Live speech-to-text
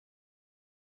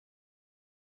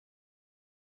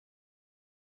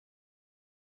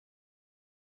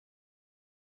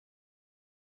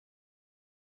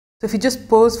So if you just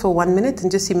pause for 1 minute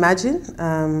and just imagine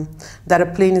that a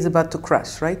plane is about to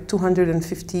crash, right?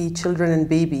 250 children and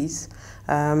babies.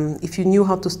 If you knew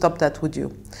how to stop that, would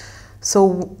you?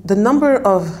 So the number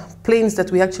of planes that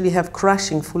we actually have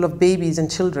crashing full of babies and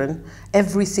children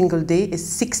every single day is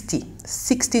 60.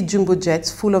 60 jumbo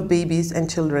jets full of babies and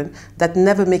children that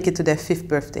never make it to their 5th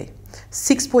birthday.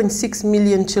 6.6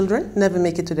 million children never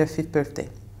make it to their 5th birthday.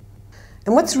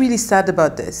 And what's really sad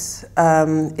about this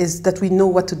is that we know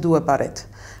what to do about it.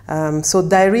 So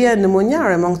diarrhea and pneumonia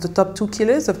are amongst the top 2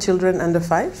 killers of children under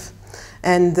 5.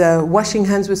 And washing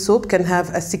hands with soap can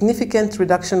have a significant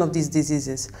reduction of these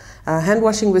diseases. Hand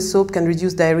washing with soap can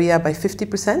reduce diarrhea by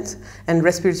 50% and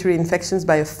respiratory infections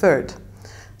by 1/3.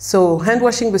 So hand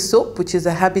washing with soap, which is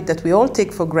a habit that we all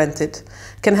take for granted,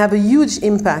 can have a huge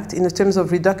impact in terms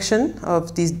of reduction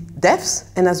of these deaths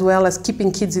and as well as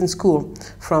keeping kids in school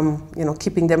from,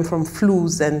 keeping them from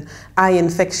flus and eye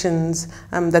infections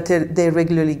that they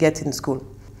regularly get in school.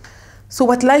 So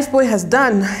what Lifebouy has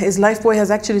done is Lifebouy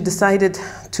has actually decided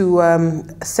to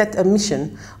set a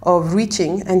mission of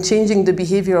reaching and changing the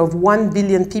behavior of 1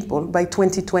 billion people by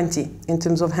 2020 in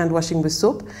terms of hand washing with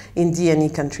soap in D&E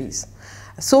countries.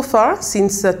 So far,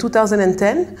 since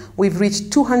 2010, we've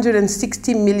reached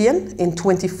 260 million in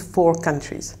 24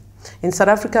 countries. In South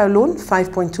Africa alone,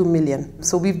 5.2 million.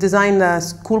 So we've designed a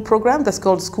school program that's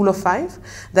called School of 5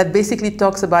 that basically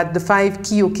talks about the 5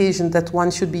 key occasions that one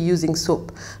should be using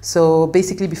soap. So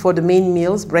basically before the main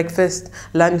meals, breakfast,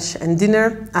 lunch and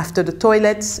dinner, after the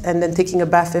toilets, and then taking a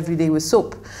bath every day with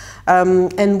soap.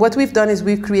 And what we've done is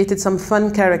we've created some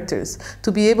fun characters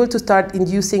to be able to start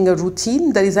inducing a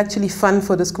routine that is actually fun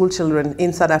for the school children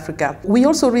in South Africa. We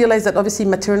also realize that obviously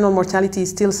maternal mortality is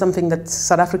still something that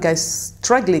South Africa is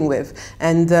struggling with.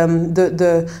 And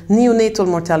the neonatal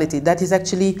mortality, that is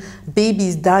actually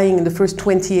babies dying in the first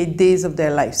 28 days of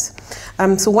their lives.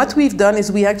 So what we've done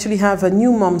is we actually have a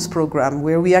new moms program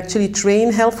where we actually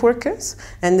train health workers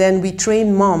and then we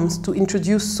train moms to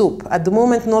introduce soap at the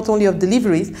moment not only of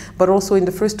deliveries but also in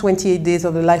the first 28 days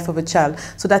of the life of a child,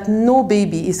 so that no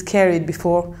baby is carried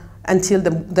until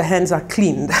the hands are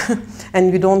cleaned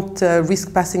and you don't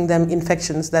risk passing them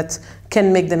infections that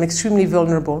can make them extremely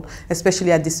vulnerable,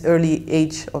 especially at this early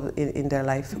age in their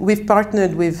life. We've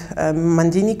partnered with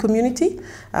Mandini community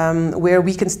where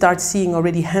we can start seeing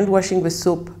already hand washing with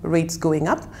soap rates going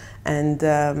up and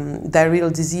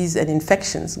diarrheal disease and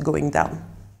infections going down.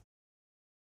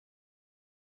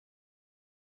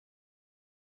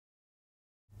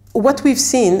 What we've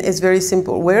seen is very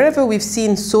simple. Wherever we've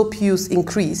seen soap use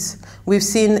increase, we've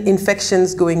seen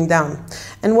infections going down.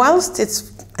 And whilst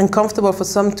it's uncomfortable for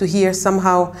some to hear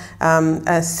somehow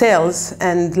sales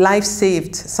and life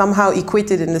saved somehow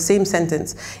equated in the same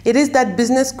sentence, it is that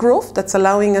business growth that's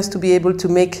allowing us to be able to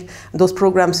make those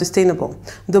programs sustainable.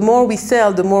 The more we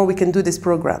sell, the more we can do these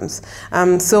programs.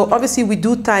 So obviously we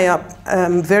do tie up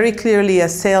very clearly a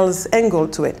sales angle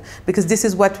to it, because this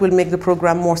is what will make the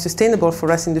program more sustainable for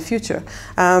us in the future.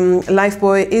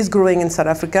 Lifebouy is growing in South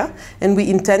Africa and we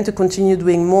intend to continue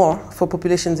doing more for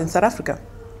populations in South Africa.